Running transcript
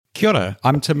Kia ora,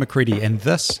 I'm Tim McCready and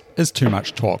this is Too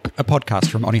Much Talk, a podcast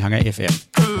from Onehunga FM.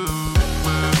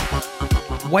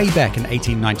 Way back in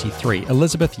 1893,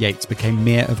 Elizabeth Yates became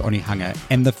Mayor of Onehunga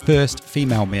and the first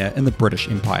female mayor in the British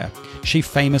Empire. She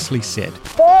famously said,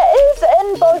 "There is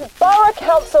in both borough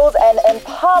councils and in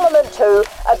Parliament too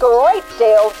a great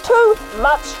deal too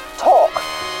much talk."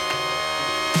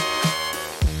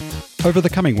 Over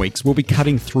the coming weeks, we'll be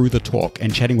cutting through the talk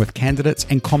and chatting with candidates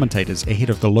and commentators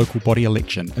ahead of the local body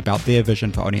election about their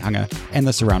vision for Onehunga and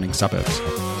the surrounding suburbs.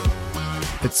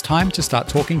 It's time to start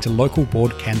talking to local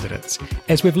board candidates.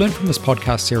 As we've learned from this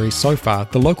podcast series so far,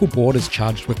 the local board is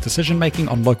charged with decision-making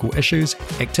on local issues,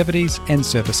 activities and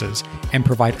services, and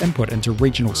provide input into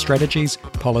regional strategies,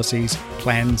 policies,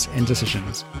 plans and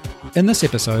decisions. In this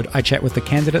episode, I chat with the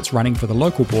candidates running for the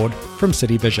local board from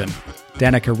City Vision: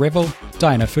 Danika Revell,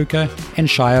 Dianna Fuka and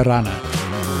Chhaya Rana.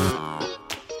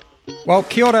 Well,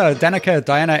 kia ora, Danika,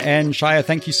 Dianna and Chhaya,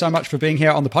 thank you so much for being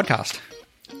here on the podcast.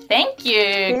 Thank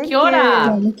you. Kia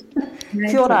ora.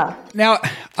 Kia ora. Now,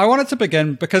 I wanted to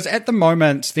begin because at the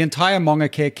moment, the entire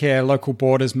Maungakeke local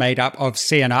board is made up of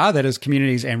CNR, that is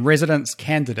communities and residents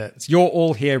candidates. You're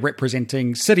all here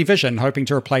representing City Vision, hoping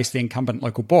to replace the incumbent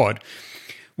local board.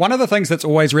 One of the things that's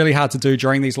always really hard to do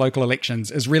during these local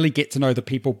elections is really get to know the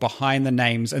people behind the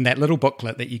names in that little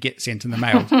booklet that you get sent in the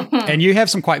mail. And you have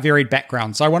some quite varied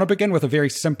backgrounds. So I want to begin with a very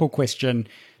simple question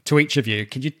to each of you.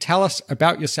 Can you tell us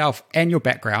about yourself and your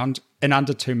background in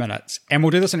under 2 minutes? And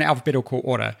we'll do this in alphabetical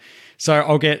order. So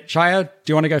I'll get Chhaya,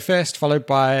 do you want to go first, followed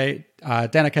by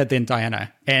Danika, then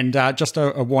Dianna. And just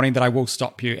a warning that I will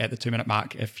stop you at the 2 minute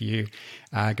mark if you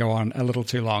go on a little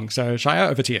too long. So Chhaya,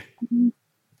 over to you.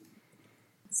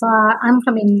 So I'm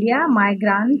from India,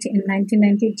 migrant in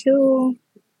 1992.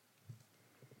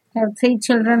 Have 3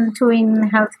 children, 2 in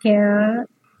healthcare.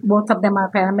 Both of them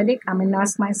are paramedic. I'm a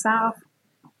nurse myself.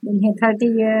 Been here 30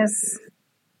 years.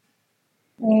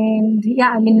 And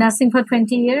yeah, I've been nursing for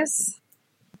 20 years.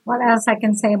 What else I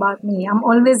can say about me? I'm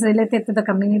always related to the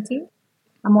community.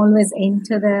 I'm always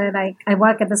into I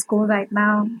work at the school right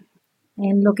now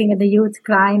and looking at the youth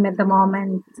crime at the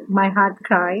moment. My heart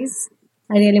cries.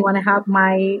 I really want to help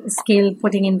my skill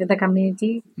putting into the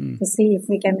community to see if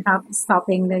we can help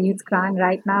stopping the youth crime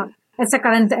right now. It's a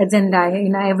current agenda,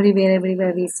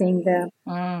 everywhere we're seeing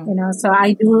so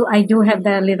I do have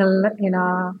the little,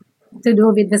 to do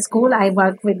with the school. I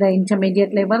work with the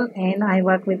intermediate level and I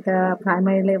work with the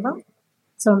primary level.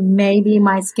 So maybe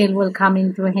my skill will come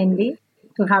into handy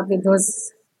to help with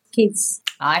those kids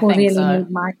who really need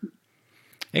my.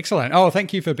 Excellent. Oh,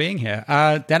 thank you for being here.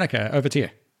 Danika, over to you.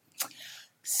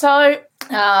 So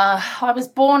I was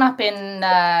born up in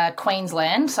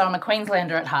Queensland, so I'm a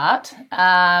Queenslander at heart,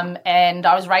 and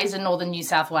I was raised in northern New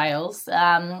South Wales.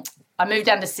 I moved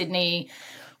down to Sydney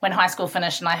when high school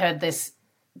finished and I heard this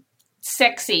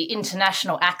sexy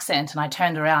international accent and I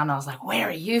turned around and I was like, "Where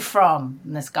are you from?"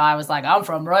 And this guy was like, "I'm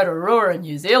from Rotorua in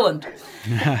New Zealand."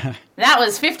 That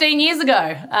was 15 years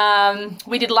ago.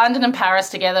 We did London and Paris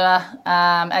together,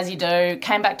 as you do,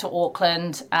 came back to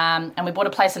Auckland, and we bought a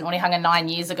place in Onehunga 9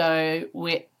 years ago,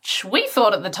 which we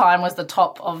thought at the time was the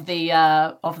top of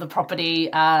the property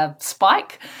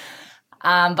spike.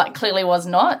 But clearly was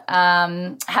not.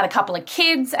 Had a couple of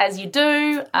kids, as you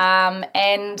do,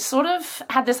 and sort of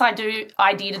had this idea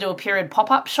to do a period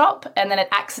pop-up shop, and then it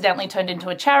accidentally turned into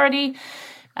a charity.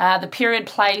 The Period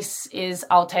Place is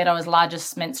Aotearoa's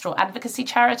largest menstrual advocacy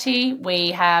charity.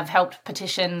 We have helped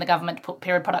petition the government to put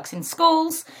period products in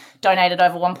schools, donated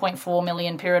over 1.4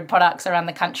 million period products around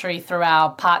the country through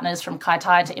our partners from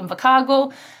Kaitaia to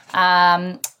Invercargill.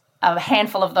 A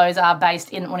handful of those are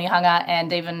based in Onehunga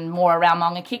and even more around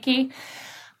Maungakeke.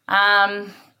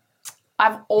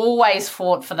 I've always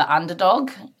fought for the underdog.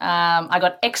 I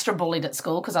got extra bullied at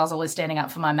school because I was always standing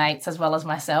up for my mates as well as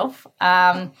myself.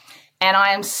 And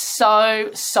I am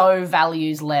so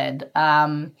values-led,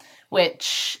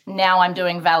 which now I'm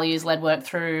doing values-led work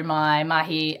through my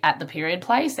mahi at the Period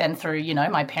Place and through,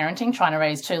 my parenting, trying to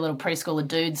raise 2 little preschooler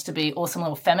dudes to be awesome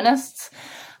little feminists.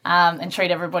 And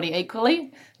treat everybody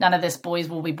equally. None of this boys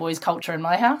will be boys culture in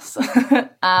my house.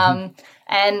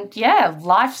 And yeah,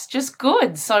 life's just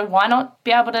good. So why not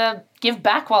be able to give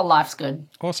back while life's good?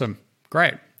 Awesome.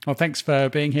 Great. Well, thanks for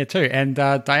being here too. And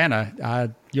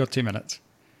Dianna, your 2 minutes.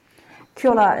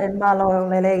 Kia ora and malo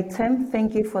lele Tim.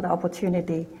 Thank you for the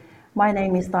opportunity. My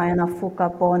name is Dianna Fuka,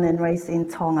 born and raised in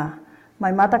Tonga.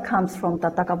 My mother comes from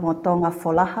Tatakamotonga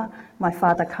Folaha. My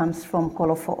father comes from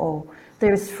Kolofo'o.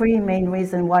 There is 3 main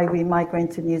reasons why we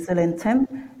migrate to New Zealand, Tim.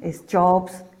 It's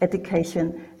jobs,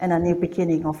 education, and a new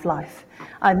beginning of life.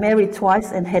 I married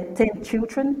twice and had 10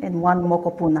 children and 1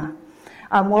 mokopuna.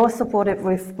 I'm well supported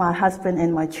with my husband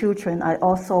and my children. I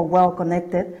also well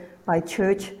connected by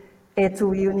church,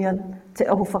 Etu Union, Te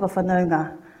Ohu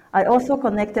Whakawhanaunga. I also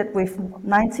connected with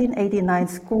 1989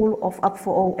 School of Up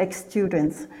for All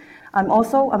ex-students. I'm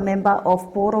also a member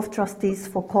of Board of Trustees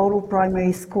for Koru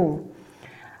Primary School.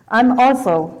 I'm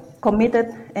also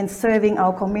committed in serving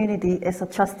our community as a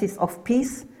Justice of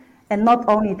Peace, and not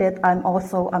only that, I'm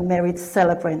also a marriage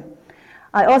celebrant.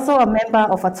 I also a member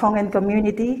of a Tongan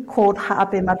community called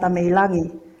Ha'ape Mata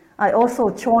Meilangi. I also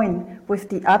joined with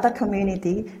the other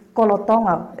community,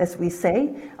 Kolotonga, as we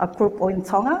say, a group in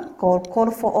Tonga called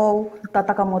Korofo'o,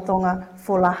 Tatakamotonga,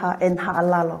 Folaha, and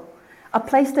Ha'alalo. A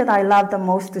place that I love the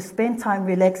most to spend time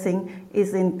relaxing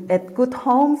is at good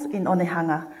homes in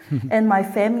Onehanga. And my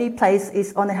family place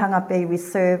is Onehanga Bay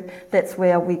Reserve. That's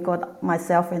where we got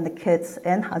myself and the kids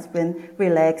and husband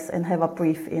relax and have a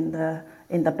brief in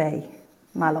the bay.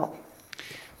 Malo.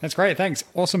 That's great. Thanks.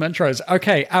 Awesome intros.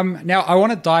 Okay. Now I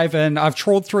want to dive in. I've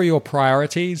trawled through your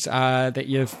priorities that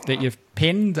you've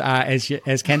penned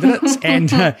as candidates. And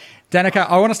Danika,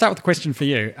 I want to start with a question for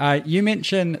you. You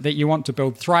mentioned that you want to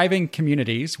build thriving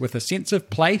communities with a sense of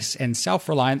place and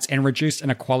self-reliance and reduce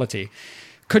inequality.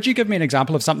 Could you give me an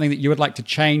example of something that you would like to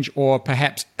change or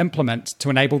perhaps implement to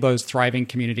enable those thriving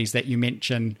communities that you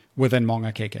mentioned within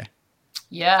Maunga Keke?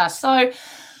 Yeah. So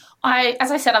as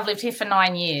I said, I've lived here for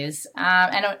 9 years,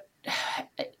 and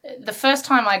the first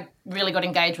time I really got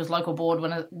engaged with local board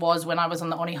was when I was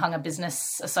on the Onehunga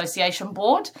Business Association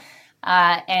board,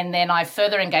 and then I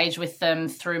further engaged with them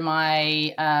through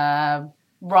my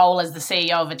role as the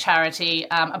CEO of a charity,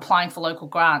 applying for local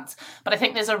grants. But I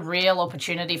think there's a real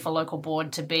opportunity for local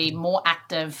board to be more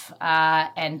active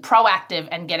and proactive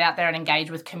and get out there and engage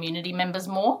with community members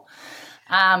more.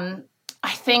 I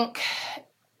think,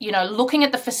 looking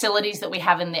at the facilities that we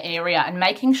have in the area and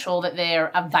making sure that they're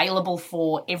available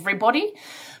for everybody,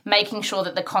 making sure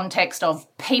that the context of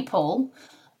people,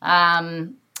 what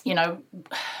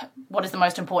is the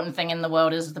most important thing in the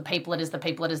world is the people, it is the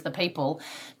people, it is the people.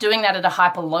 Doing that at a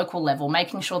hyper-local level,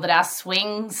 making sure that our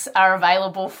swings are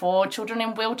available for children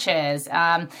in wheelchairs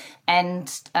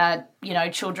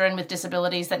and children with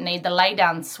disabilities that need the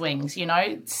lay-down swings.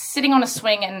 Sitting on a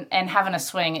swing and having a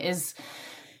swing is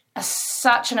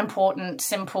such an important,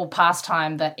 simple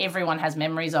pastime that everyone has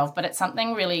memories of, but it's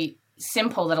something really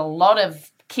simple that a lot of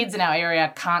kids in our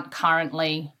area can't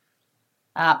currently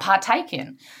partake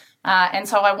in. And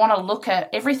so I want to look at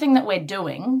everything that we're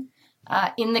doing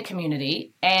in the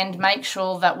community and make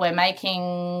sure that we're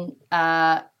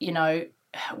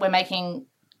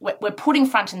we're putting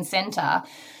front and centre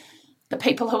the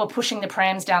people who are pushing the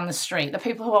prams down the street, the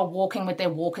people who are walking with their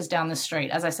walkers down the street.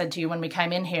 As I said to you when we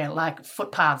came in here, like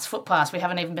footpaths. We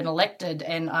haven't even been elected,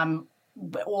 and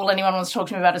all anyone wants to talk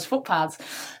to me about is footpaths.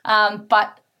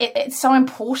 But it's so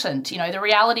important. The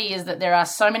reality is that there are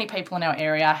so many people in our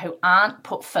area who aren't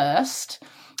put first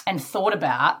and thought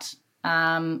about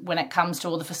when it comes to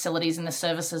all the facilities and the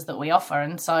services that we offer.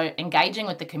 And so engaging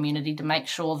with the community to make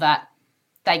sure that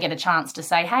they get a chance to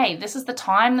say, hey, this is the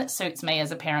time that suits me as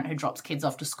a parent who drops kids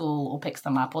off to school or picks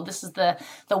them up, or this is the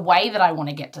way that I want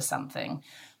to get to something.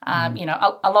 A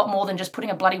lot more than just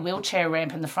putting a bloody wheelchair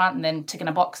ramp in the front and then ticking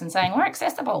a box and saying, we're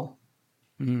accessible.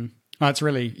 Mm-hmm. Oh, it's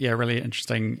really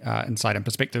interesting insight and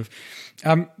perspective.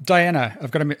 Dianna,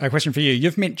 I've got a question for you.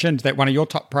 You've mentioned that one of your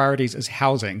top priorities is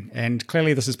housing, and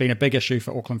clearly this has been a big issue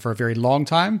for Auckland for a very long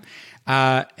time.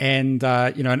 In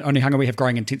Onehunga we have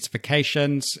growing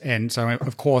intensifications, and so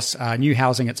of course new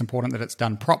housing, it's important that it's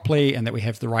done properly and that we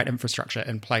have the right infrastructure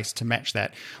in place to match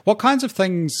that. What kinds of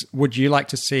things would you like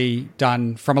to see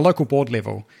done from a local board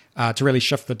level to really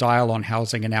shift the dial on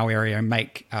housing in our area and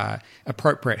make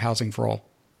appropriate housing for all?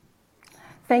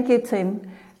 Thank you, Tim.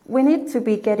 We need to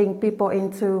be getting people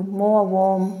into more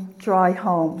warm, dry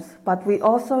homes, but we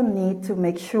also need to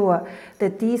make sure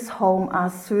that these homes are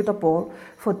suitable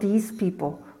for these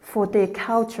people, for their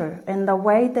culture and the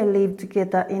way they live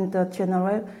together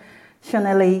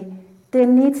intergenerationally. There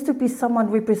needs to be someone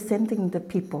representing the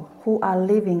people who are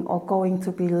living or going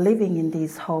to be living in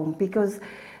these homes, because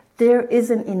there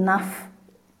isn't enough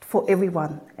for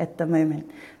everyone at the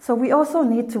moment. So we also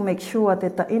need to make sure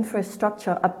that the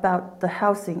infrastructure about the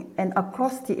housing and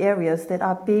across the areas that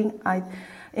are being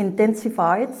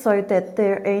intensified, so that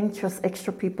there ain't just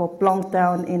extra people plonked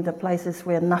down in the places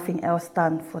where nothing else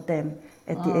done for them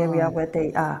at the area where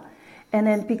they are. And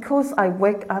then because I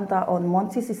work on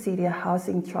Monte Cecilia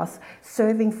Housing Trust,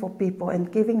 serving for people and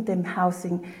giving them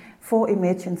housing for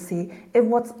emergency,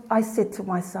 I said to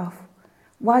myself,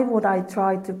 why would I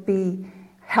try to be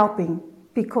helping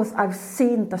because I've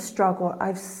seen the struggle,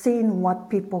 I've seen what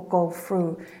people go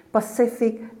through,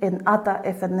 Pacific and other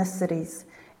ethnicities.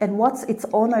 And it's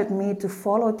honored me to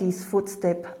follow these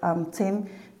footsteps, Tim,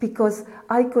 because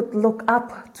I could look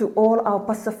up to all our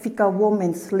Pacifica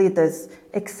women's leaders.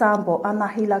 Example,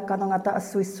 Anahila Kanangata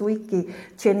Asuisuiki,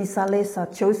 Jenny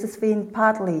Salesa, Josephine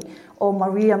Padley, or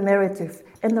Maria Meredith,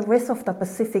 and the rest of the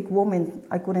Pacific women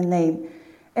I couldn't name.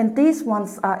 And these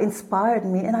ones inspired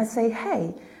me, and I say,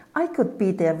 hey, I could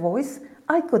be their voice.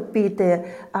 I could be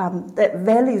there that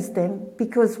values them,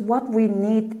 because what we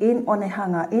need in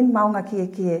Onehanga, in Maunga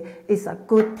Kiakie, is a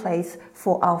good place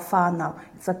for our whānau.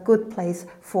 It's a good place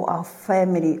for our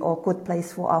family, or good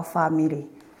place for our family.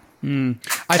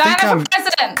 I think,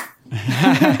 President.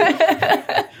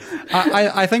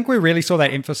 I think we really saw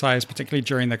that emphasized, particularly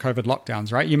during the COVID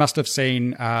lockdowns, right? You must have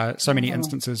seen so many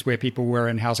instances where people were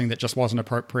in housing that just wasn't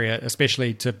appropriate,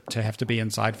 especially to have to be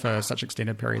inside for such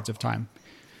extended periods of time.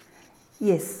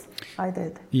 Yes, I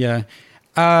did. Yeah.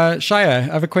 Chhaya, I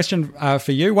have a question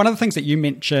for you. One of the things that you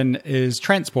mention is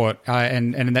transport,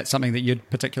 and that's something that you'd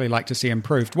particularly like to see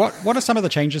improved. What are some of the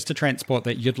changes to transport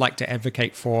that you'd like to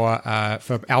advocate for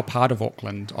our part of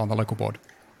Auckland on the local board?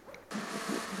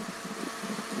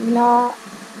 You know,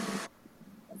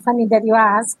 funny that you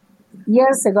ask.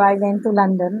 Years ago, I went to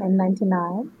London in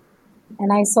 99,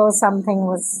 and I saw something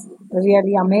was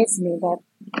really amazed me, that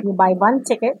you buy one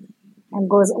ticket and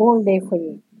goes all day for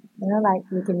you. You know, like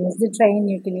you can use the train,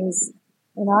 you can use,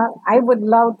 you know, I would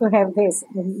love to have this,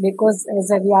 because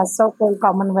as we are so-called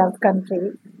Commonwealth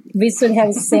country, we should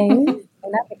have same, you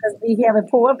know, because we have a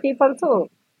poor people too.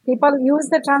 People use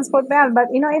the transport well,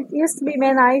 but, you know, it used to be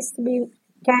very nice to be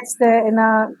catch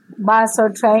the bus or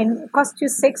train. It cost you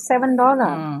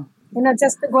 $6-7, you know,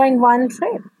 just going one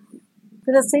trip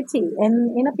to the city.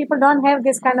 And, you know, people don't have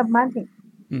this kind of money.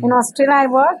 In Australia, I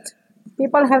worked.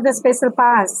 People have the special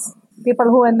pass. People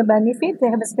who are in the benefit, they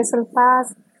have a special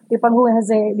pass. People who has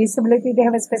a disability, they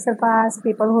have a special pass.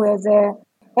 People who has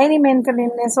any mental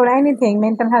illness or anything,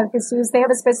 mental health issues, they have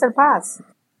a special pass.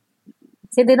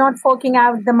 See, they're not forking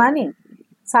out the money.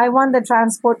 So I want the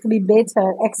transport to be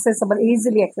better, accessible,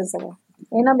 easily accessible.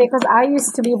 You know, because I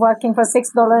used to be working for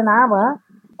 $6 an hour,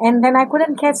 and then I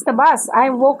couldn't catch the bus. I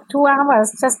walked 2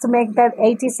 hours just to make that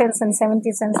 80 cents and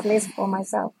 70 cents less for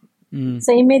myself.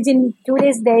 So imagine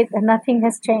today's date and nothing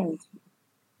has changed.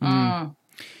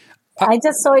 I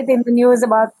just saw it in the news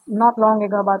about not long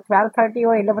ago, about 12:30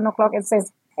 or 11 o'clock. It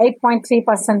says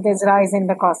 8.3% rise in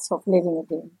the cost of living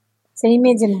again. So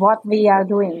imagine what we are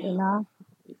doing, you know.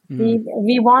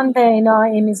 We want the, you know,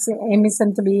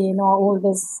 emission to be, you know, all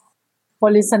this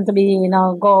pollution to be, you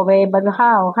know, go away. But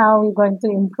how? How are we going to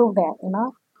improve that, you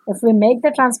know? If we make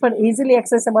the transport easily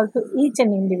accessible to each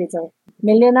and individual,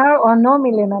 millionaire or no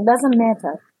millionaire, doesn't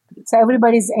matter. So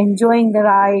everybody's enjoying the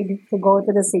ride to go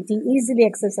to the city, easily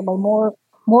accessible,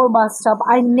 more bus stop.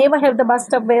 I never have the bus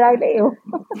stop where I live.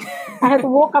 I had to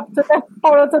walk up to the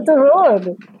Horotutu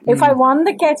Road. If I want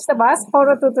to catch the bus,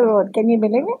 Horotutu Road. Can you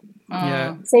believe it?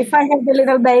 Yeah. So if I have the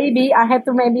little baby, I had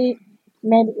to maybe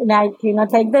like, you know,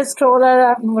 take the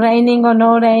stroller, raining or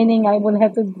no raining, I will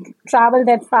have to travel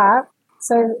that far.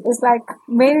 So it's like,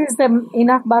 where is the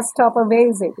enough bus stop, or where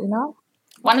is it, you know?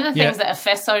 One of the things that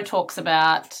Efeso talks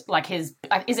about, like his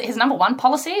number one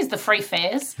policy is the free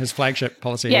fares. His flagship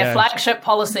policy. Yeah, flagship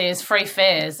policy is free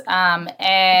fares.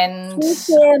 And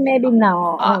maybe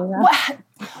now.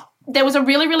 There was a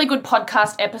really, really good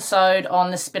podcast episode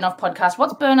on the spin-off podcast.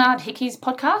 What's Bernard Hickey's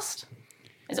podcast?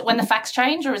 Is it When the Facts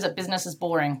Change, or is it Business is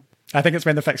Boring? I think it's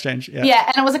When the Facts Change, yeah. Yeah,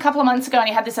 and it was a couple of months ago, and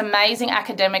he had this amazing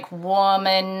academic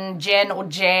woman, Jen,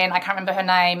 I can't remember her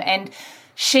name, and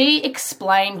she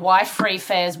explained why free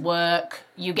fares work.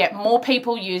 You get more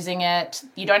people using it.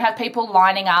 You don't have people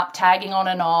lining up, tagging on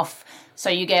and off. So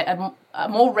you get a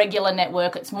more regular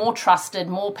network. It's more trusted.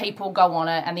 More people go on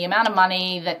it. And the amount of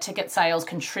money that ticket sales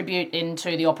contribute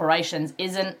into the operations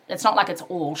it's not like it's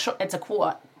all. It's a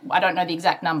quarter. I don't know the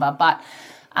exact number, but...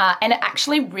 and it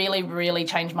actually really, really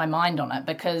changed my mind on it,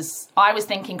 because I was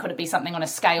thinking, could it be something on a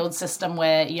scaled system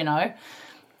where, you know,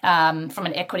 from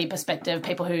an equity perspective,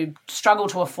 people who struggle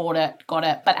to afford it got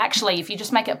it. But actually, if you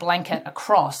just make it blanket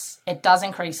across, it does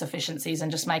increase efficiencies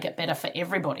and just make it better for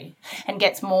everybody, and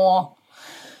gets more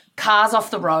cars off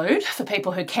the road for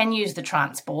people who can use the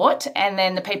transport, and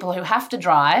then the people who have to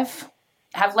drive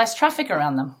have less traffic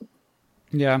around them.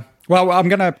 Yeah. Well, I'm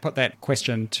going to put that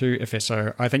question to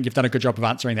Efeso. I think you've done a good job of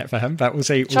answering that for him, but we'll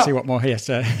see what more he has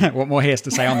to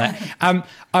say on that.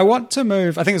 I want to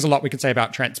move. I think there's a lot we could say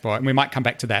about transport, and we might come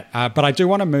back to that. But I do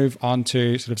want to move on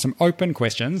to sort of some open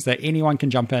questions that anyone can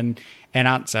jump in and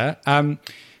answer.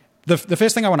 The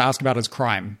first thing I want to ask about is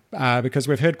crime, because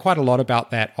we've heard quite a lot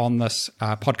about that on this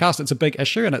podcast. It's a big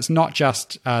issue, and it's not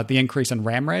just the increase in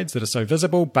ram raids that are so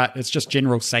visible, but it's just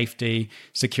general safety,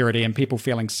 security, and people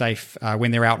feeling safe when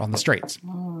they're out on the streets.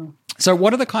 So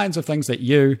what are the kinds of things that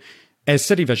you, as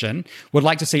City Vision, would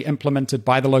like to see implemented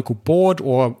by the local board,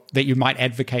 or that you might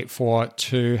advocate for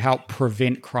to help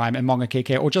prevent crime in Maunga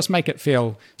Keke, or just make it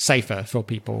feel safer for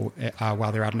people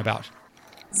while they're out and about?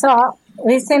 So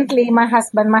recently, my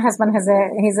husband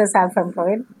he's a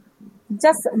self-employed.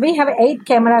 We have 8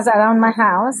 cameras around my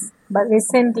house, but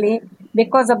recently,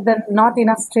 because of the not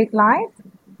enough street light,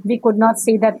 we could not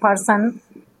see that person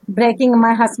breaking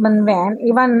my husband's van.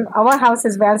 Even our house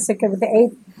is well secured with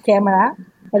the 8 camera,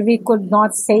 but we could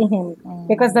not see him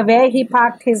because the way he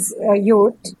parked his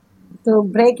ute to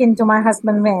break into my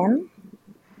husband's van,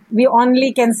 we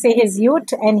only can see his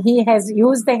ute, and he has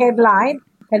used the headlight,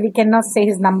 but we cannot see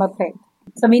his number plate.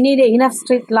 So we need enough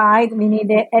street light. We need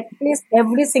at least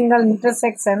every single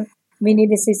intersection, we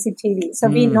need a CCTV. So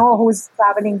we know who's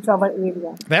traveling to our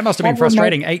area. That must have been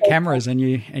frustrating. 8 cameras and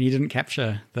you didn't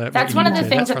capture the... That's one of the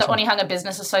things that the Onehunga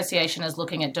Business Association is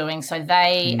looking at doing. So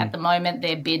they, at the moment,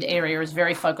 their bid area is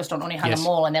very focused on Onehunga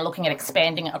Mall, and they're looking at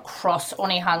expanding it across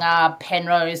Onehunga,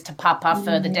 Penrose to Papa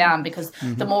further down, because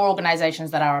the more organisations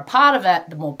that are a part of it,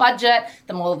 the more budget,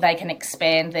 the more they can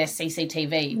expand their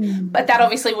CCTV. But that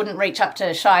obviously wouldn't reach up to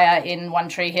Chhaya in One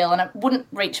Tree Hill, and it wouldn't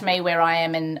reach me where I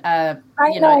am in, I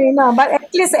know, but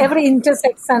at least every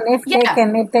intersection,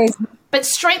 if there's... But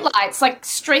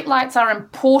streetlights are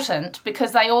important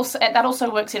because that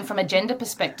also works in from a gender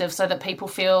perspective, so that people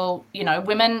feel,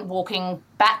 women walking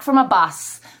back from a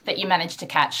bus that you managed to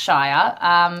catch,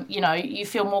 Chhaya, you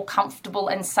feel more comfortable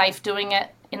and safe doing it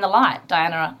in the light.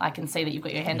 Dianna, I can see that you've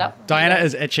got your hand up. Dianna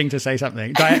is itching to say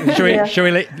something. Should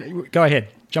we go ahead,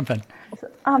 jump in.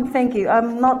 Thank you.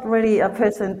 I'm not really a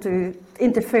person to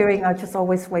interfering. I just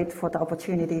always wait for the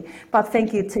opportunity. But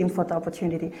thank you, Tim, for the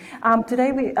opportunity.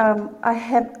 Today,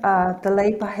 the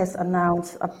Labour has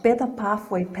announced a better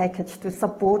pathway package to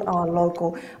support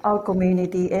our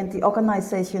community, and the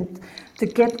organisation to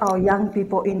get our young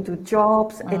people into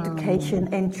jobs, education,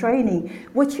 and training,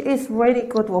 which is really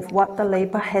good with what the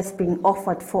Labour has been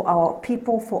offered for our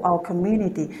people, for our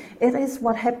community. It is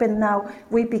what happened now.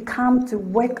 We become to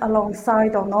work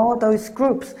alongside on all those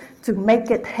groups to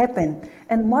make it happen.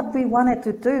 And what we wanted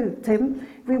to do, Tim,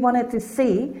 we wanted to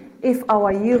see if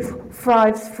our youth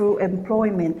thrives through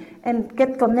employment and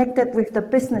get connected with the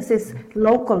businesses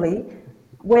locally,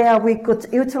 where we could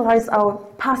utilize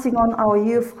passing on our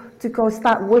youth to go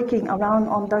start working around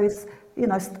on those,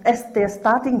 as their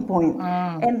starting point.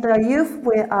 And the youth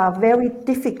are very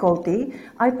difficulty.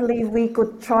 I believe we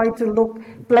could try to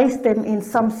place them in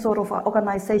some sort of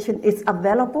organization is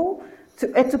available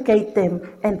to educate them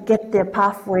and get their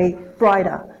pathway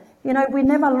brighter. We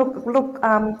never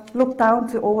look down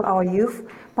to all our youth,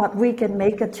 but we can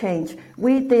make a change.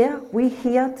 We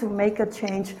here to make a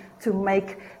change, to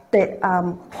make the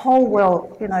whole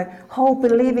world, whole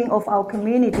believing of our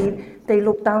community. They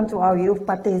look down to our youth,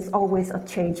 but there's always a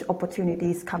change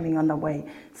opportunities coming on the way.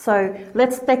 So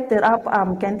let's take that up,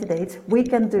 candidates. We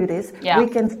can do this. Yeah. We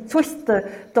can twist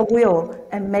the wheel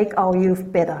and make our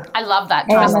youth better. I love that,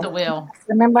 twist the wheel.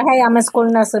 Remember, hey, I'm a school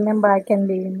nurse. Remember, I can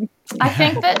be. I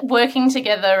think that working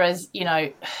together as,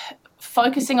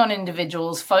 focusing on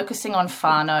individuals, focusing on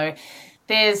whānau,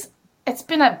 it's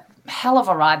been a hell of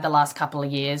a ride the last couple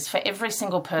of years for every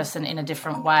single person in a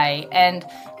different way, and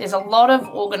there's a lot of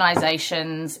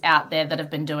organisations out there that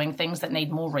have been doing things that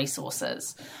need more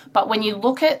resources. But when you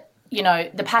look at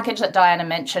the package that Dianna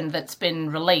mentioned that's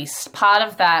been released, part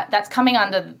of that's coming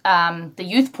under the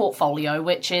youth portfolio,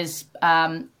 which is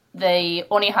the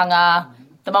Onehunga,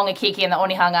 the Maunga Keke and the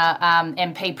Onehunga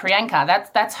MP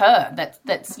Priyanka. That's her.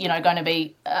 That's going to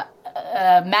be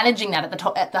managing that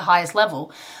at the highest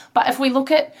level. But if we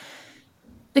look at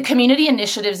the community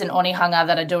initiatives in Onehunga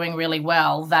that are doing really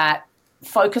well, that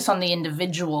focus on the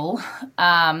individual,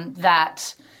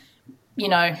 that,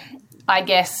 I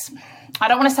guess, I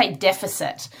don't want to say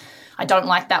deficit. I don't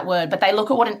like that word, but they look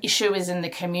at what an issue is in the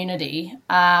community.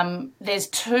 There's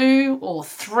 2 or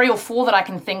 3 or 4 that I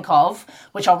can think of,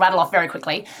 which I'll rattle off very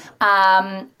quickly.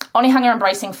 Onehunga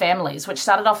Embracing Families, which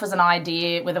started off as an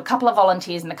idea with a couple of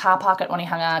volunteers in the car park at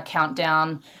Onehunga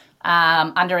Countdown,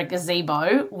 under a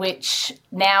gazebo, which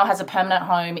now has a permanent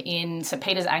home in St.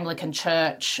 Peter's Anglican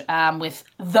Church with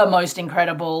the most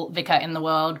incredible vicar in the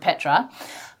world, Petra.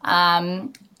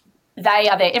 they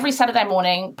are there every Saturday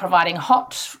morning providing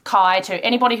hot kai to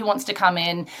anybody who wants to come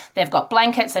in. They've got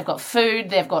blankets, they've got food,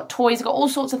 they've got toys, they've got all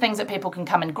sorts of things that people can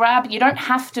come and grab. You don't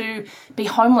have to be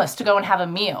homeless to go and have a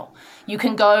meal. You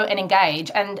can go and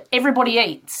engage, and everybody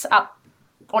eats up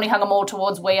Onehunga Mall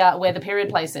towards where the period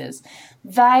place is.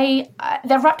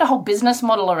 They've wrapped a whole business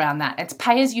model around that. It's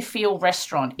pay as you feel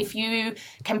restaurant. If you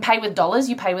can pay with dollars,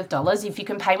 you pay with dollars. If you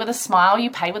can pay with a smile, you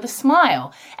pay with a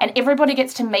smile. And everybody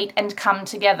gets to meet and come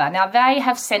together. Now,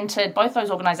 both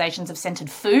those organisations have centred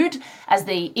food as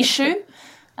the issue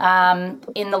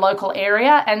in the local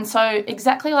area. And so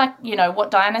exactly like,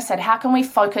 what Dianna said, how can we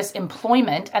focus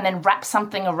employment and then wrap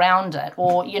something around it?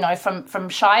 Or, from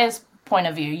Chhaya's point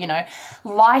of view,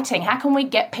 lighting, how can we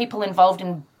get people involved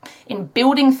in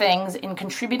building things, in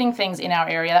contributing things in our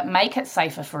area that make it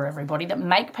safer for everybody, that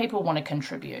make people want to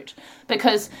contribute?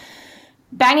 Because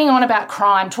banging on about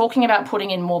crime, talking about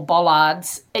putting in more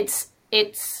bollards, it's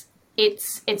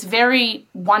very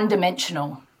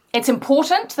one-dimensional. It's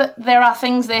important that there are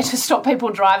things there to stop people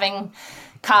driving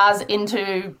cars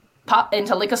into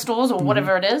liquor stores or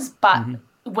whatever it is, but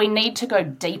we need to go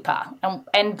deeper,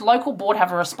 and local board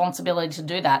have a responsibility to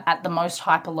do that at the most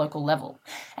hyper-local level.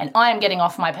 And I am getting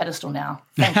off my pedestal now.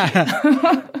 Thank you.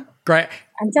 Great.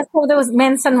 And just to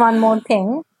mention one more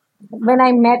thing. When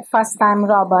I met first time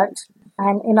Robert,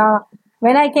 and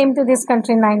when I came to this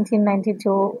country in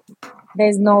 1992,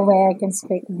 there's no way I can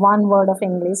speak one word of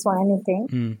English or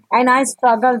anything. And I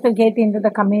struggled to get into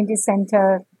the community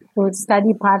center to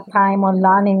study part-time or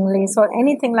learn English or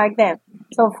anything like that.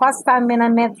 So first time when I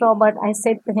met Robert, I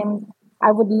said to him,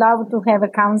 I would love to have a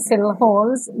council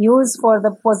halls used for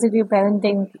the positive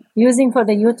parenting, using for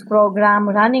the youth program,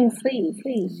 running free.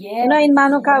 Yeah. In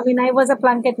Manukau, when I was a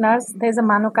Plunkett nurse, there's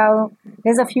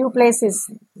a few places,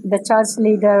 the church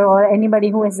leader or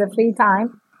anybody who has a free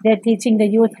time, they're teaching the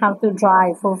youth how to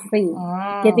drive for free,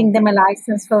 getting them a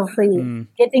license for free,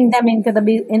 getting them into the,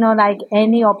 like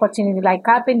any opportunity, like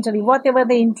carpentry, whatever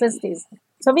the interest is.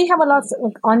 So we have a lot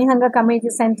of Onehunga Community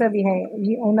Center, we have,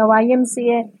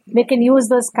 YMCA, we can use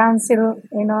those council,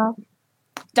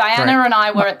 Dianna and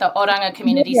I were at the Oranga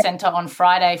Community Centre on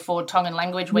Friday for Tongan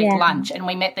Language Week lunch, and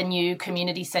we met the new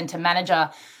community centre manager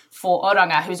for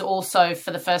Oranga, who's also,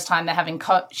 for the first time, they're having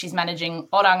she's managing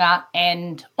Oranga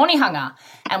and Onehunga,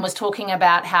 and was talking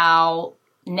about how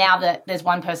now that there's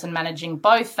one person managing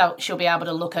both, she'll be able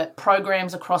to look at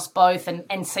programs across both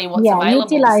and see what's available.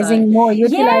 Utilizing more.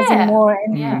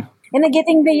 And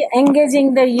engaging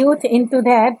the youth into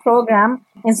that program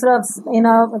instead of,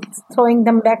 throwing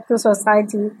them back to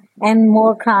society and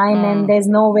more crime and there's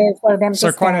no way for them so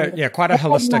to stand. So quite a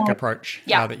holistic approach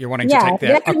that you're wanting to take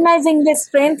there. Recognizing the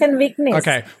strength and weakness.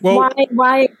 Okay. Well,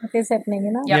 why it is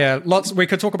happening, Yeah, we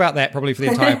could talk about that probably for the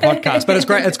entire podcast, but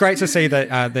it's great to see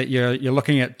that you're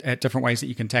looking at different ways that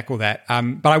you can tackle that.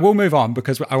 But I will move on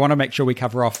because I want to make sure we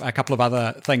cover off a couple of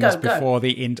other things before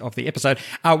the end of the episode.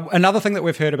 Another thing that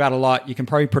we've heard about a lot, you can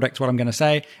probably predict what I'm going to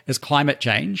say, is climate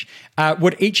change.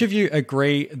 Would each of you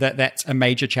agree that that's a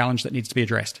major challenge that needs to be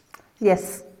addressed?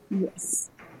 Yes. It's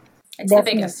Definitely. the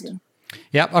biggest.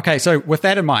 Yep. Okay. So with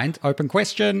that in mind, open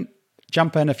question,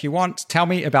 jump in if you want. Tell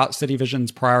me about City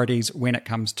Vision's priorities when it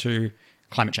comes to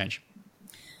climate change.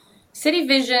 City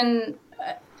Vision,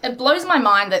 it blows my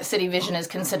mind that City Vision is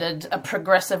considered a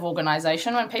progressive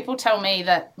organisation. When people tell me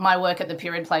that my work at the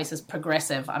Period Place is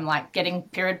progressive, I'm like, getting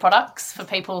period products for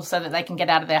people so that they can get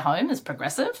out of their home is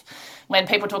progressive. When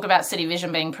people talk about City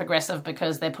Vision being progressive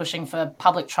because they're pushing for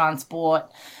public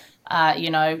transport,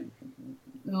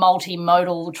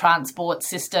 multimodal transport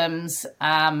systems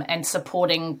and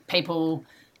supporting people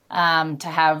to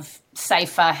have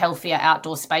safer, healthier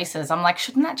outdoor spaces. I'm like,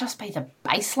 shouldn't that just be the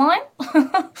baseline?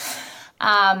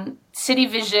 City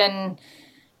Vision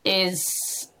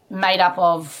is made up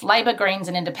of Labor, Greens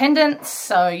and Independents,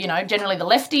 so, generally the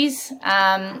lefties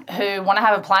who want to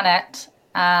have a planet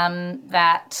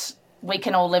that we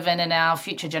can all live in and our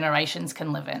future generations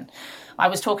can live in. I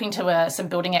was talking to some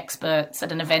building experts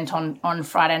at an event on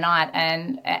Friday night,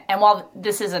 and while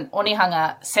this isn't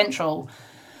Onehunga Central,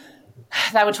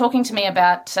 they were talking to me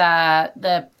about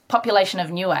the population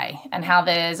of Niue and how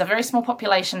there's a very small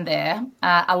population there,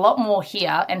 a lot more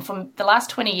here, and from the last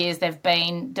 20 years they've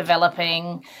been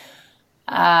developing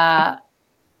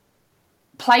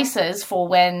places for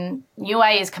when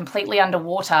Niue is completely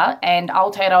underwater and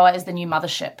Aotearoa is the new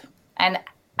mothership. And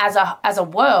as a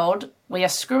world, we are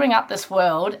screwing up this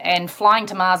world and flying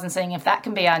to Mars and seeing if that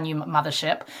can be our new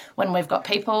mothership when we've got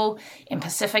people in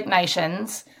Pacific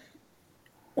nations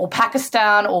or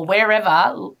Pakistan or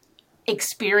wherever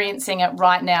experiencing it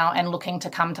right now and looking to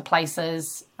come to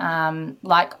places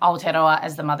like Aotearoa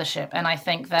as the mothership. And I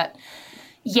think that,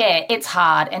 yeah, it's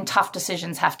hard and tough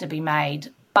decisions have to be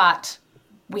made, but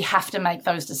we have to make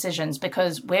those decisions,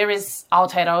 because where is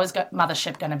Aotearoa's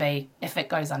mothership going to be if it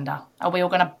goes under? Are we all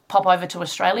going to pop over to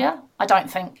Australia? I don't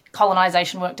think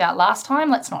colonisation worked out last time.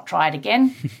 Let's not try it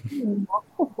again.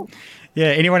 Yeah.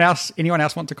 Anyone else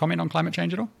want to comment on climate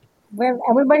change at all? Well,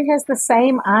 everybody has the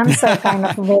same answer, kind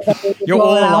of. You're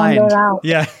all aligned.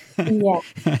 Yeah. Yeah.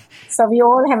 So we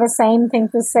all have the same thing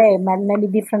to say, but maybe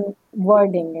different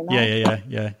wording, you know?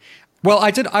 Yeah. Well,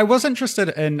 I was interested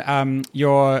in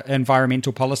your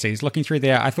environmental policies. Looking through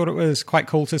there, I thought it was quite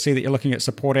cool to see that you're looking at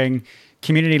supporting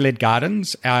community-led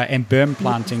gardens and berm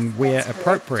planting where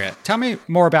appropriate. Tell me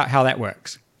more about how that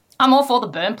works. I'm all for the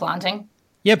berm planting.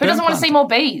 Yeah, who doesn't want to see more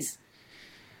bees?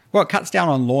 Well, it cuts down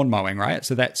on lawn mowing, right?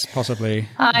 So that's possibly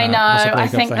I know. Possibly a I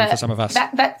good think thing that for some of us.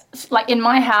 That's like in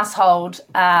my household.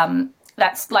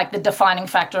 That's like the defining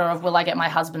factor of will I get my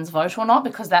husband's vote or not,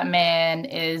 because that man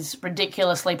is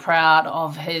ridiculously proud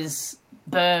of his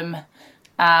berm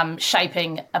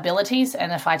shaping abilities.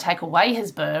 And if I take away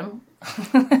his berm,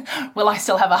 will I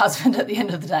still have a husband at the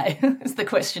end of the day is the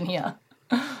question here.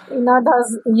 You know,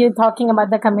 you're talking about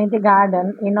the community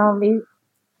garden. You know,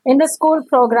 in the school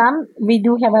program, we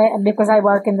do have because I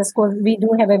work in the school, we do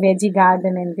have a veggie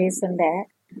garden and this and that.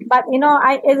 But, you know,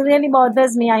 it really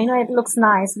bothers me. I know it looks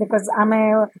nice because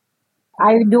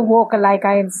I do walk, like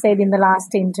I said in the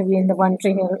last interview, in the One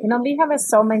Tree Hill. You know, we have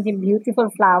so many beautiful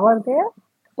flowers there.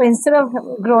 So instead of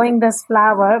growing this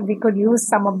flower, we could use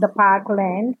some of the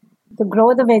parkland to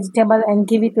grow the vegetable and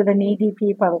give it to the needy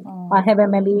people. Or have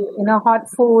maybe, you know, hot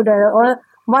food or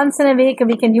once in a week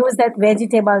we can use that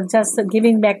vegetable just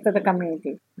giving back to the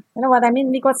community. You know what I mean?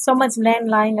 We got so much land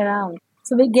lying around.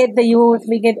 So we get the youth,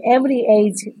 we get every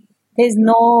age. There's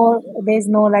no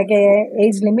like a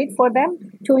age limit for them.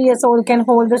 2 years old can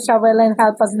hold the shovel and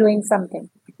help us doing something.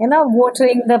 You know,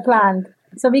 watering the plant.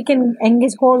 So we can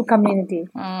engage whole community.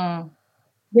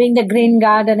 Doing the green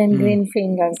garden and green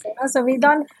fingers. You know?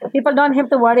 So people don't have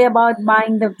to worry about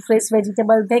buying the fresh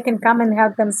vegetable. They can come and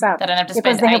help themselves. They don't have to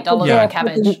spend $8 on a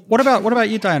cabbage. What about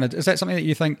you, Dianna? Is that something that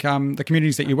you think the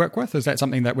communities that you work with, is that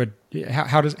something that would,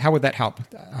 how would that help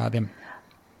them?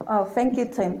 Oh, thank you,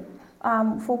 Tim.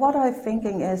 For what I'm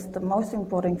thinking is the most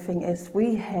important thing is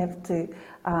we have to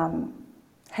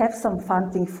have some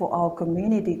funding for our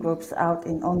community groups out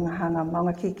in Ongahanga,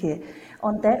 Maungakeke.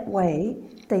 On that way,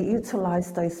 they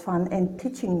utilize those funds and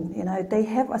teaching, you know, they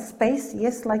have a space,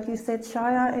 yes, like you said,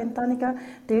 Chhaya and Danika,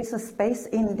 there's a space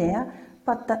in there,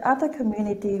 but the other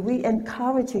community, we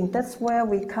encouraging, that's where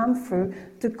we come through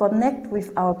to connect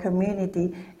with our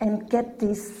community and get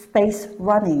this space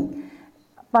running.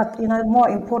 But, you know, more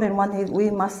important one is we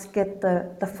must get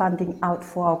the funding out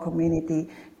for our community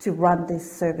to run these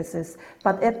services.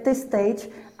 But at this stage,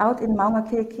 out in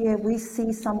Maungakeke, we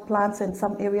see some plants in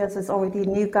some areas, there's already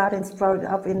new gardens sprouted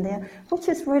up in there, which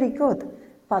is really good.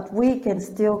 But we can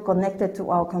still connect it to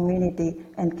our community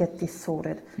and get this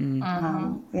sorted. You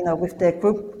know, with their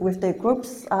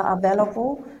groups are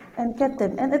available and get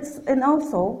them. And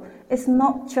also, it's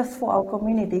not just for our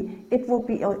community, it will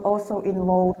be also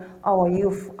involve our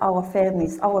youth, our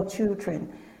families, our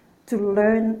children to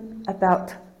learn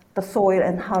about the soil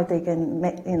and how they can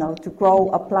make, you know, to grow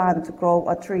a plant, to grow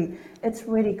a tree. It's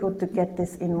really good to get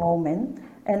this involvement.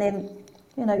 And then,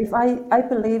 you know, I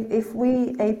believe if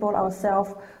we able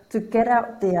ourselves to get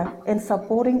out there and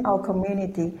supporting our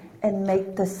community and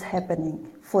make this happening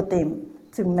for them,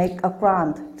 to make a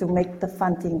grant, to make the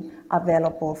funding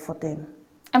available for them.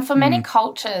 And for many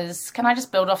cultures, can I just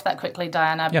build off that quickly,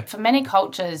 Dianna? Yeah. For many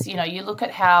cultures, you know, you look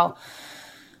at how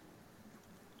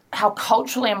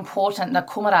culturally important the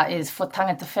kumara is for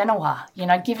tangata whenua, you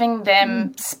know, giving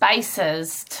them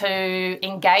spaces to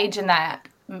engage in that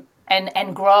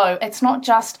and grow. It's not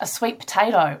just a sweet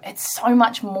potato. It's so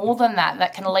much more than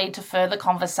that can lead to further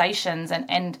conversations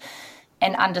and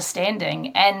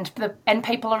understanding and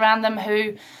people around them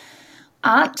who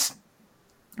aren't,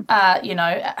 you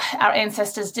know, our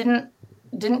ancestors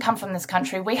didn't come from this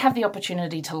country. We have the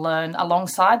opportunity to learn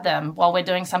alongside them while we're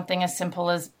doing something as simple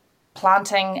as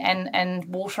planting and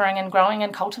watering and growing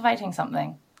and cultivating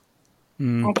something.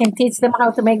 I can teach them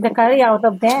how to make the curry out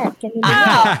of that. Can you do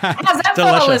that? How's that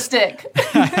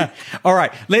holistic? All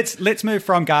right, let's move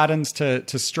from gardens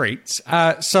to streets.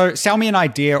 So sell me an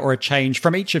idea or a change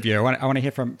from each of you. I want to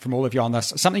hear from all of you on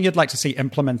this. Something you'd like to see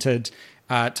implemented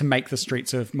to make the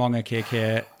streets of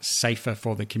Maungakeke safer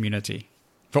for the community,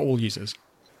 for all users.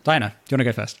 Dianna, do you want to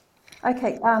go first?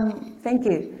 Okay, thank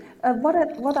you.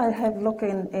 What I have looked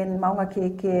in Maunga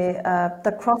Keke,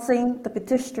 the crossing, the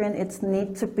pedestrian, it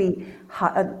needs to be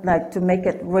like to make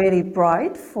it really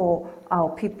bright for our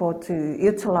people to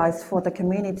utilize, for the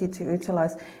community to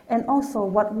utilize. And also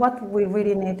what we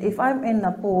really need, if I'm in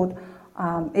the board,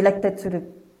 elected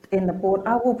in the board,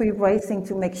 I will be racing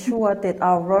to make sure that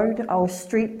our road, our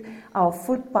street, our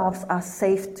footpaths are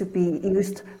safe to be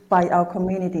used by our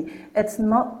community. It's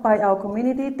not by our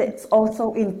community, that's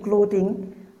also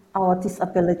including our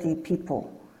disability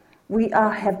people. We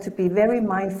have to be very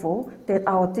mindful that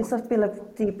our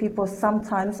disability people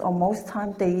sometimes or most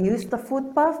times they use the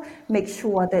footpath, make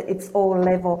sure that it's all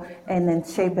level and then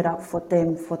shape it up for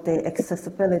them for their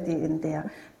accessibility in there.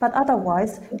 But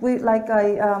otherwise,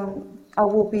 I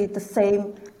will be the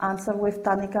same answer with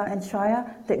Danika and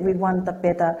Chhaya that we want the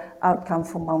better outcome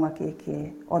for Maunga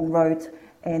Keke on roads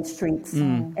and streets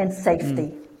and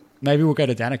safety. Maybe we'll go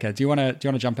to Danika. Do you want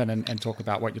to jump in and talk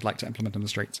about what you'd like to implement in the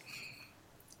streets?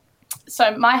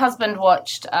 So my husband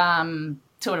watched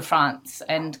Tour de France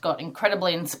and got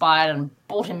incredibly inspired and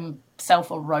bought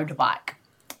himself a road bike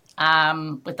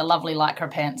with the lovely lycra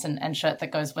pants and shirt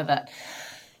that goes with it.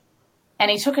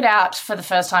 And he took it out for the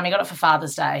first time. He got it for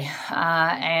Father's Day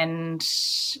and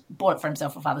bought it for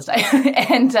himself for Father's Day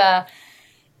and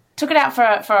took it out for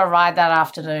a ride that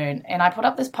afternoon. And I put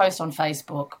up this post on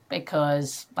Facebook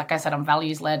because, like I said, I'm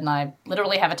values-led and I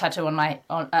literally have a tattoo on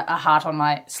a heart on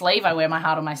my sleeve. I wear my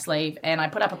heart on my sleeve. And I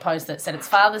put up a post that said it's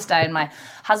Father's Day and my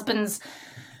husband's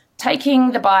taking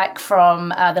the bike from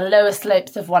the lower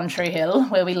slopes of One Tree Hill,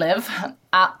 where we live,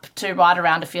 up to ride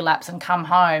around a few laps and come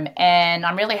home. And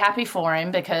I'm really happy for him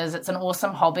because it's an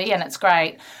awesome hobby and it's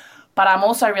great. But I'm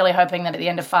also really hoping that at the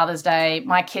end of Father's Day,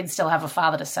 my kids still have a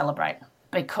father to celebrate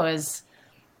because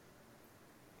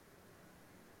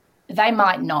they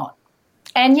might not.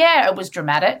 And yeah, it was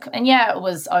dramatic and yeah, it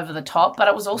was over the top, but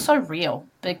it was also real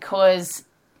because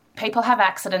people have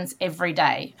accidents every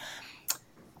day.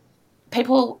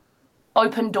 People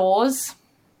open doors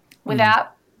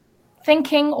without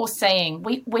thinking or seeing.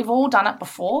 We've all done it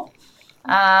before.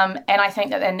 And I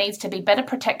think that there needs to be better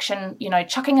protection,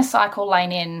 chucking a cycle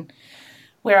lane in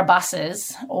where a bus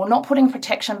is or not putting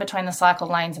protection between the cycle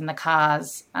lanes and the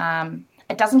cars.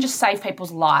 It doesn't just save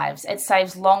people's lives. It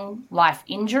saves long life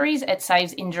injuries. It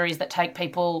saves injuries that take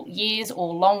people years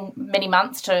or many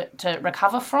months to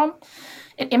recover from.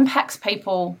 It impacts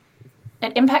people.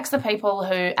 It impacts the people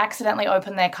who accidentally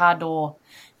open their car door,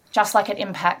 just like it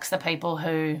impacts the people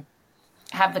who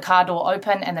have the car door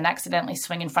open and then accidentally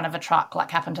swing in front of a truck,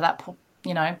 like happened to that,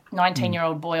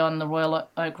 19-year-old boy on the Royal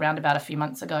Oak roundabout a few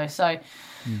months ago. So,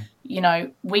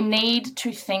 we need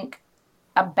to think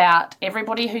about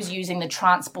everybody who's using the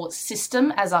transport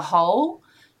system as a whole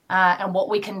and what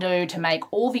we can do to make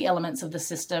all the elements of the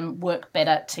system work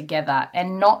better together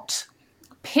and not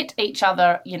pit each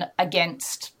other,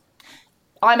 against.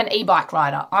 I'm an e-bike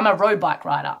rider. I'm a road bike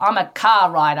rider. I'm a car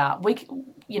rider.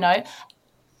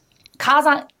 Cars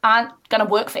aren't going to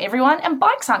work for everyone and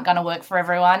bikes aren't going to work for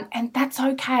everyone, and that's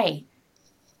okay.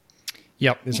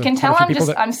 Yep. You can tell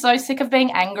I'm so sick of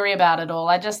being angry about it all.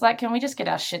 I just can we just get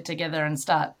our shit together and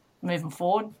start moving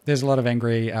forward? There's a lot of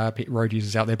angry road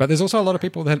users out there, but there's also a lot of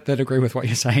people that agree with what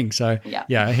you're saying. So yeah,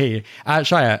 I hear you.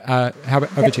 Chhaya,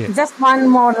 over to you. Just one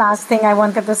more last thing I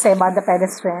wanted to say about the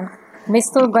pedestrian. We're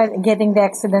still getting the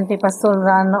accident, people still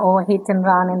run or hit and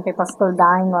run and people still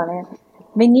dying on it.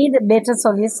 We need a better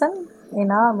solution,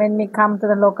 when we come to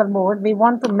the local board. We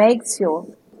want to make sure,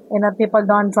 people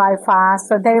don't drive fast.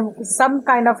 So there is some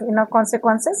kind of,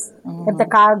 consequences. If the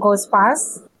car goes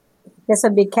past, there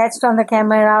should be catched on the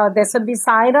camera or there should be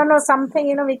siren or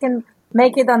something, we can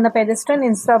make it on the pedestrian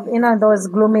instead of, those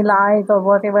gloomy lights or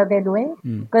whatever they're doing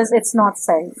because it's not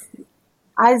safe.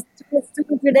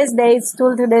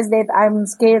 Still to today's date, I'm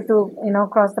scared to,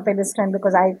 cross the pedestrian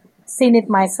because I've seen it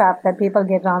myself that people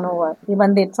get run over.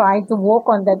 Even they try to walk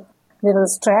on that little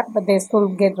strap, but they still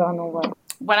get run over.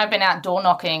 When I've been out door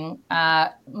knocking,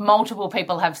 multiple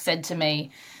people have said to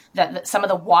me that some of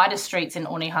the wider streets in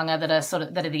Onehunga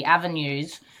that are the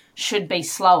avenues should be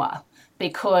slower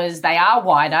because they are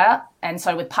wider, and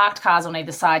so with parked cars on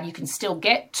either side, you can still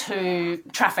get to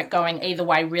traffic going either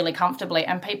way really comfortably.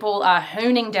 And people are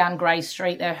hooning down Grey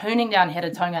Street, they're hooning down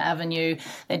Heretatonga Avenue,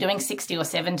 they're doing 60 or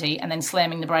 70 and then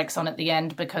slamming the brakes on at the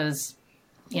end because,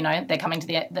 they're coming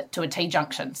to a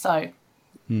T-junction. So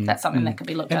that's something that could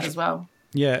be looked at as well.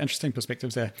 Yeah, interesting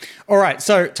perspectives there. All right,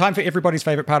 so time for everybody's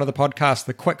favourite part of the podcast,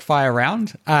 the quick fire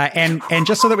round. And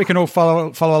just so that we can all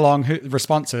follow along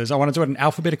responses, I want to do it in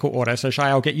alphabetical order. So Chhaya,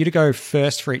 I'll get you to go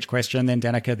first for each question, then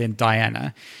Danika, then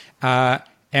Dianna.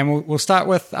 And we'll start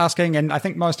with asking, and I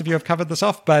think most of you have covered this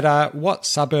off, but what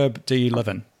suburb do you live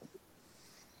in?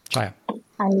 Chhaya.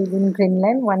 I live in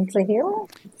Greenland, One Tree Hill.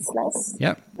 It's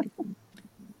Yep.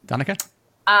 Danika?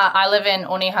 I live in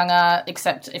Onehunga,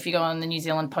 except if you go on the New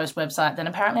Zealand Post website, then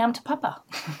apparently I'm Te Papa.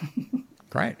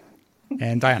 Great.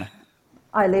 And Dianna?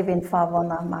 I live in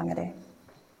Whawona, Mangere.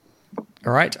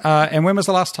 All right. And when was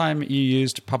the last time you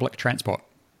used public transport?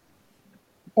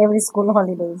 every school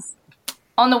holidays.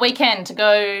 On the weekend to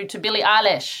go to Billie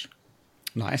Eilish.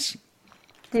 Nice.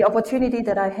 The opportunity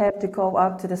that I have to go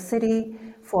out to the city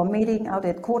for a meeting out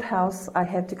at courthouse, I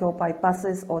have to go by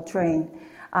buses or train.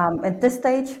 At this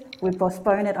stage, we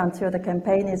postpone it until the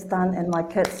campaign is done and my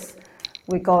kids,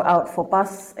 we go out for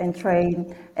bus and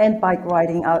train and bike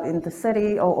riding out in the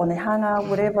city or Onehunga,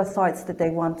 whatever sites that they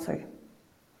want to.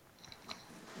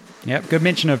 Yep, good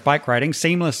mention of bike riding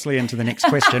seamlessly into the next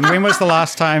question. When was the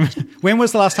last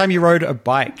time you rode a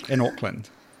bike in Auckland?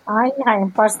 I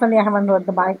personally haven't rode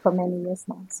the bike for many years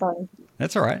now. Sorry.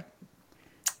 That's all right.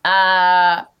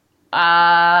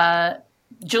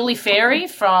 Julie Ferry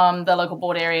from the local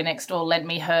board area next door lent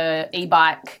me her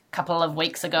e-bike a couple of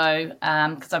weeks ago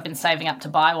because I've been saving up to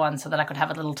buy one so that I could have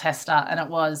a little tester, and it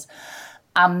was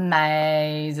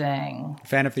amazing.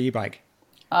 Fan of the e-bike?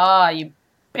 Oh, you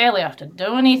barely have to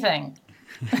do anything.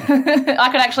 I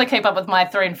could actually keep up with my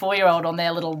 3 and 4-year-old on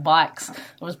their little bikes. It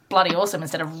was bloody awesome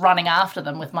instead of running after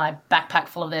them with my backpack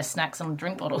full of their snacks and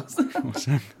drink bottles.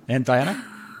 Awesome. And Dianna?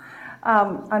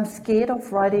 I'm scared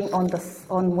of riding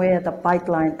on where the bike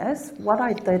line is. What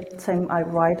I did, Tim, I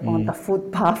ride on the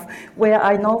footpath where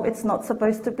I know it's not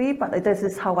supposed to be, but this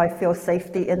is how I feel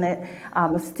safety in it.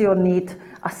 I still need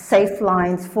a safe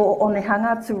lines for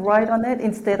Onehunga to ride on it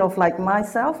instead of like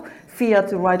myself, fear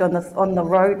to ride on the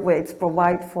road where it's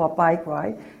provided for a bike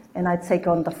ride. And I take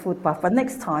on the footpath. But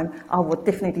next time, I would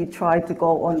definitely try to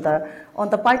go on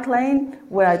the bike lane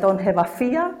where I don't have a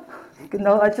fear. You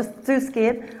know, I'm just too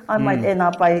scared. I might end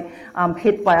up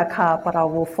hit by a car, but I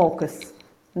will focus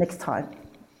next time.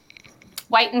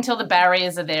 Wait until the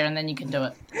barriers are there and then you can do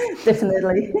it.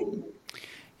 Definitely.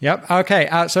 Yep.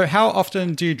 Okay. So how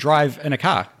often do you drive in a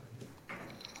car?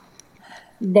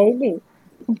 Daily.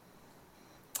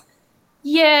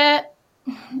 Yeah,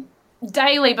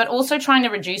 daily, but also trying to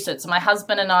reduce it. So my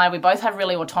husband and I, we both have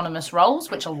really autonomous roles,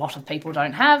 which a lot of people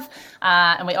don't have,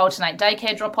 and we alternate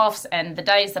daycare drop-offs. And the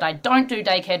days that I don't do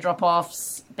daycare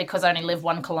drop-offs, because I only live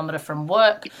 1 kilometre from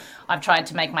work, I've tried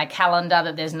to make my calendar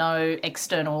that there's no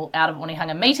external out of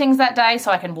Onehunga meetings that day,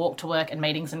 so I can walk to work and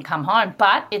meetings and come home.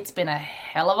 But it's been a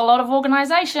hell of a lot of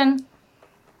organisation.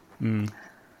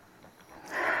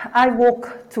 I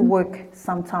walk to work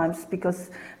sometimes because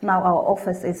now our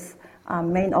office is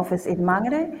main office in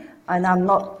Mangere, and I'm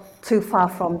not too far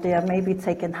from there, maybe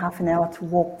taking half an hour to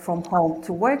walk from home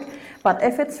to work. But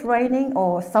if it's raining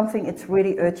or something, it's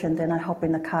really urgent, then I hop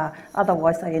in the car.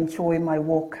 Otherwise, I enjoy my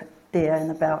walk there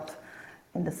and about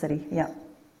in the city, yeah.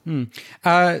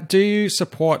 Do you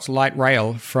support light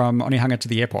rail from Onehunga to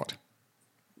the airport?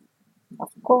 Of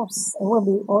course. It will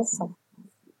be awesome.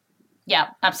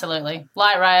 Yeah, absolutely.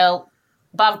 Light rail,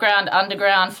 above ground,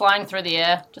 underground, flying through the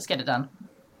air, just get it done.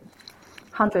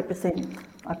 100%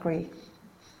 agree.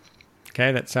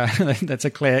 Okay, that's a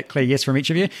clear yes from each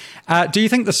of you. Do you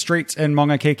think the streets in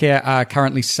Maunga Kekea are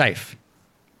currently safe?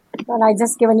 Well, I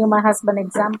just given you my husband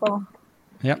example.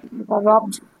 Yep. He got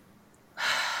robbed.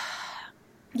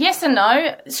 Yes and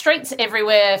no. Streets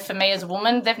everywhere for me as a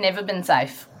woman, they've never been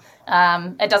safe.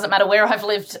 It doesn't matter where I've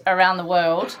lived around the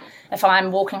world. If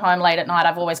I'm walking home late at night,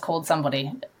 I've always called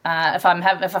somebody. If I've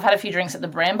had a few drinks at the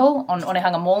Bramble on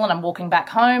Onehunga Mall and I'm walking back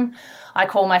home, I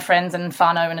call my friends in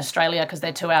whānau in Australia because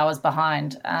they're 2 hours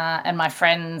behind. And my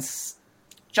friends,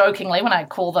 jokingly, when I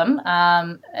call them,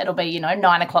 it'll be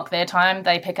 9 o'clock their time.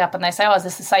 They pick up and they say, "Oh, is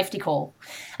this a safety call?"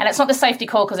 And it's not the safety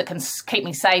call because it can keep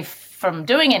me safe from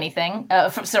doing anything,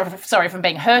 from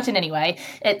being hurt in any way.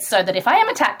 It's so that if I am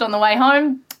attacked on the way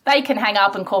home, they can hang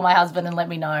up and call my husband and let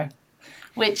me know.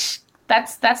 Which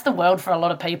that's the world for a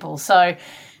lot of people. So,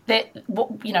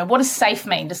 what does safe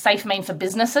mean? Does safe mean for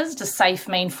businesses? Does safe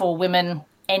mean for women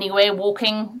anywhere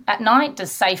walking at night?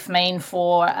 Does safe mean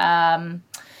for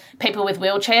people with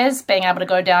wheelchairs being able to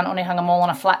go down Onehunga Mall on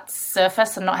a flat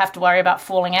surface and not have to worry about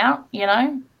falling out?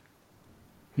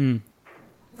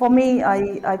 For me,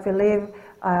 I believe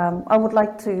I would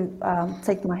like to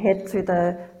take my head to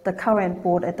the current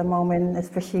board at the moment,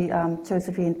 especially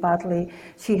Josephine Bartley.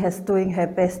 She has doing her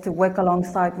best to work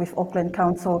alongside with Auckland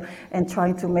Council and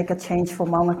trying to make a change for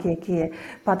Maunga Kekea.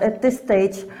 But at this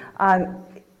stage,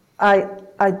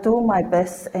 I I do my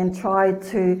best and try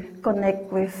to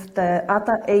connect with the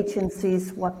other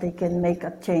agencies what they can make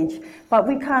a change. But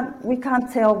we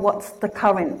can't tell what's the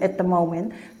current at the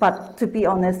moment. But to be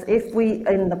honest, if we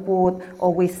in the board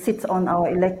or we sit on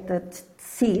our elected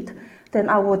seat, then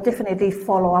I will definitely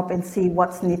follow up and see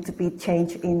what's need to be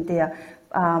changed in there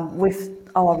with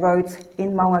our roads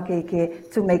in Maunga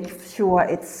Keke to make sure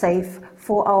it's safe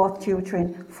for our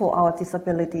children, for our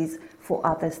disabilities, for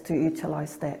others to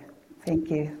utilise that.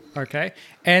 Thank you. Okay.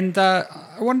 And I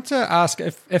wanted to ask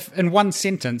if in one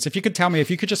sentence, if you could tell me, if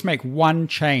you could just make one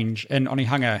change in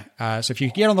Onehunga, so if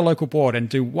you get on the local board and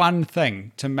do one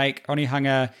thing to make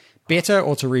Onehunga better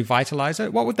or to revitalise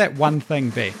it, what would that one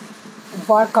thing be?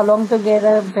 Work along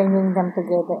together, bringing them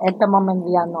together. At the moment,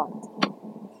 we are not.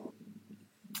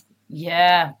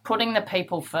 Yeah, putting the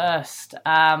people first.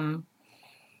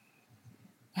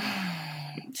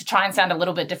 To try and sound a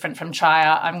little bit different from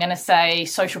Chhaya, I'm going to say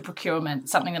social procurement,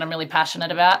 something that I'm really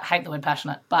passionate about. I hate the word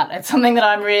passionate, but it's something that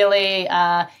I'm really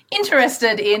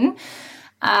interested in.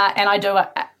 And I do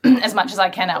as much as I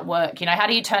can at work. You know, how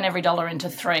do you turn every dollar into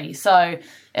three? So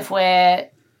if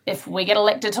we get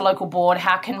elected to local board,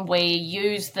 how can we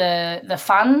use the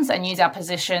funds and use our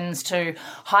positions to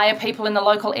hire people in the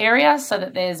local area so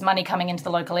that there's money coming into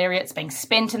the local area, it's being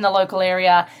spent in the local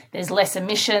area, there's less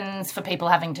emissions for people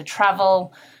having to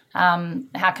travel.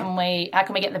 How can we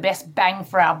get the best bang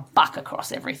for our buck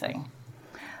across everything?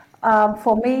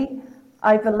 For me,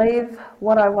 I believe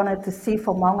what I wanted to see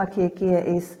for Maunga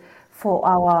Keke is for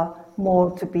our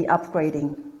mall to be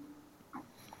upgrading.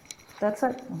 That's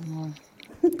it.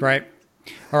 Great.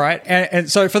 All right.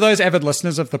 And so for those avid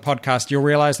listeners of the podcast, you'll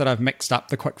realize that I've mixed up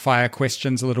the quickfire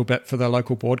questions a little bit for the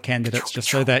local board candidates just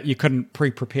so that you couldn't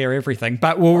pre-prepare everything.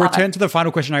 But we'll return to the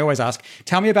final question I always ask.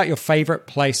 Tell me about your favorite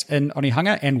place in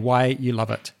Onehunga and why you love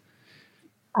it.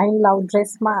 I love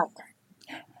Dress Smart.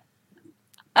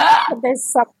 There's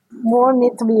some more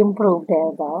need to be improved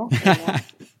there, though.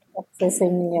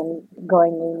 Accessing and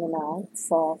going in and out.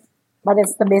 So, but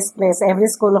it's the best place. Every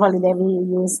school holiday we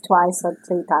use twice or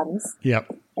three times.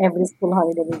 Yep. Every school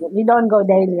holiday we don't go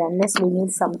daily unless we need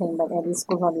something. But every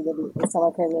school holiday it's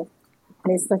our favorite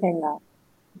place to hang out.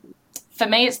 For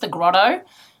me, it's the Grotto.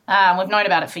 We've known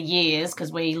about it for years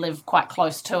because we live quite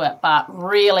close to it, but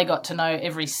really got to know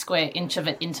every square inch of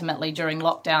it intimately during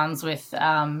lockdowns with,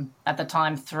 at the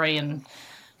time, 2 and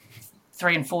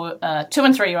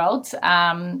 3-year-olds,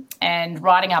 and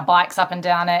riding our bikes up and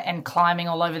down it and climbing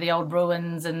all over the old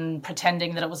ruins and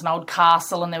pretending that it was an old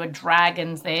castle and there were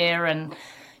dragons there and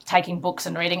taking books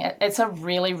and reading it. It's a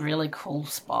really, really cool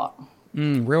spot.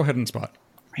 Real hidden spot.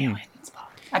 Real hidden spot.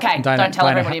 Okay, Dianna, don't tell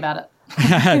everybody about it.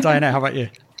 Dianna, how about you?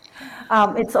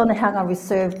 It's Onehunga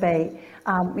Reserve Bay.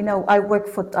 I work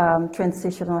for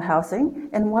transitional housing,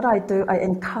 and what I do, I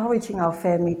encouraging our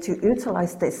family to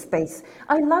utilize that space.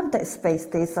 I love that space.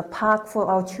 There's a park for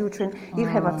our children. You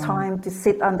have a time to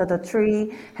sit under the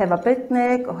tree, have a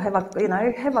picnic, or have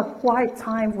a quiet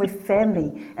time with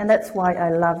family, and that's why I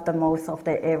love the most of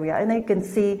that area. And you can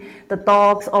see the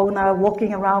dogs owner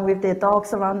walking around with their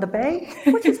dogs around the bay,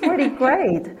 which is really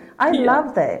great. I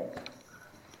love that.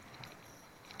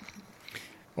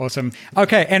 Awesome.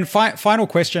 Okay, and final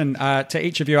question to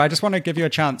each of you. I just want to give you a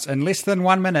chance in less than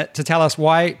 1 minute to tell us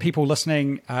why people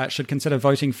listening should consider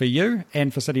voting for you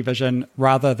and for City Vision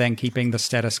rather than keeping the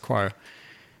status quo.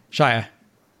 Chhaya,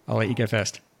 I'll let you go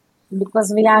first.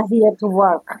 Because we are here to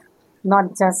work,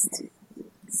 not just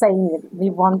saying it.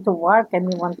 We want to work and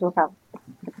we want to help.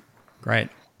 Great.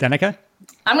 Danika?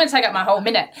 I'm going to take up my whole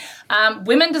minute.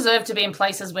 Women deserve to be in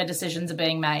places where decisions are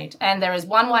being made. And there is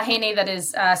one Wahine that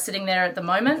is sitting there at the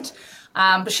moment,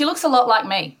 but she looks a lot like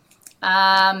me.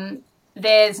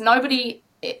 There's nobody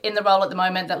in the role at the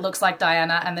moment that looks like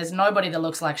Dianna, and there's nobody that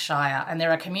looks like Chhaya. And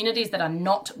there are communities that are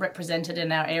not represented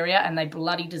in our area, and they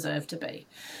bloody deserve to be.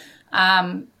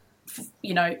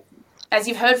 As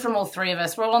you've heard from all three of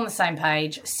us, we're all on the same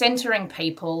page, centering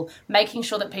people, making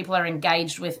sure that people are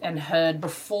engaged with and heard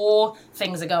before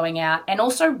things are going out. And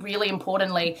also, really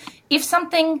importantly, if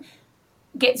something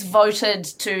gets voted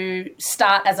to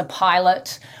start as a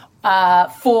pilot,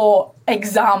 for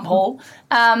example,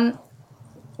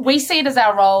 we see it as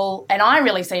our role, and I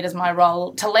really see it as my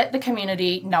role, to let the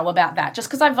community know about that.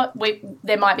 Just because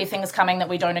there might be things coming that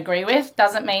we don't agree with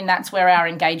doesn't mean that's where our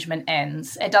engagement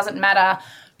ends. It doesn't matter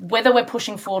whether we're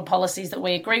pushing forward policies that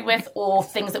we agree with or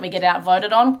things that we get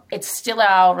outvoted on. It's still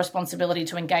our responsibility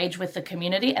to engage with the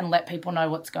community and let people know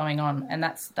what's going on, and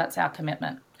that's our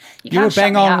commitment. You were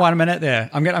bang on 1 minute there.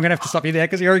 I'm going to have to stop you there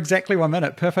because you're exactly 1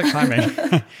 minute. Perfect timing.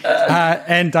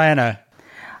 And Dianna?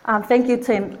 Thank you,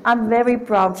 Tim. I'm very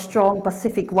proud, strong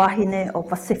Pacific Wahine or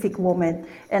Pacific woman,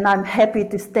 and I'm happy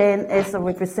to stand as a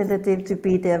representative to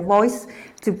be their voice,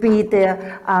 to be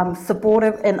their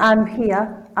supportive, and I'm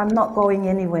here. I'm not going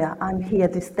anywhere. I'm here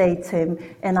to stay, Tim,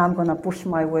 and I'm going to push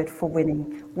my word for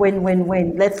winning. Win, win,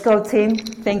 win. Let's go, Tim.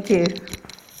 Thank you.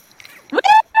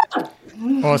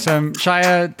 Awesome.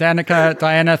 Chhaya, Danika,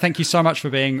 Dianna, thank you so much for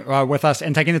being with us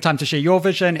and taking the time to share your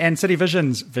vision and City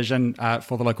Vision's vision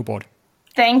for the local board.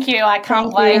 Thank you. I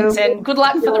can't wait. And good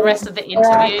luck for the rest of the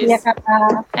interviews.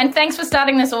 And thanks for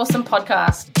starting this awesome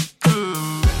podcast.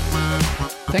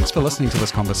 Thanks for listening to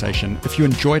this conversation. If you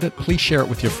enjoyed it, please share it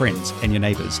with your friends and your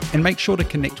neighbours. And make sure to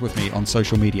connect with me on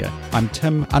social media. I'm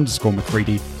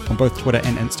Tim_McCready on both Twitter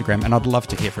and Instagram, and I'd love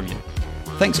to hear from you.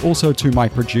 Thanks also to my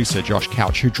producer, Josh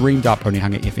Couch, who dreamed up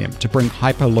Onehunga FM to bring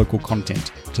hyper-local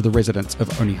content to the residents of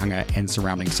Onehunga and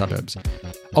surrounding suburbs.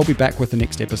 I'll be back with the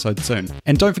next episode soon.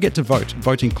 And don't forget to vote.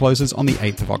 Voting closes on the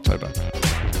 8th of October.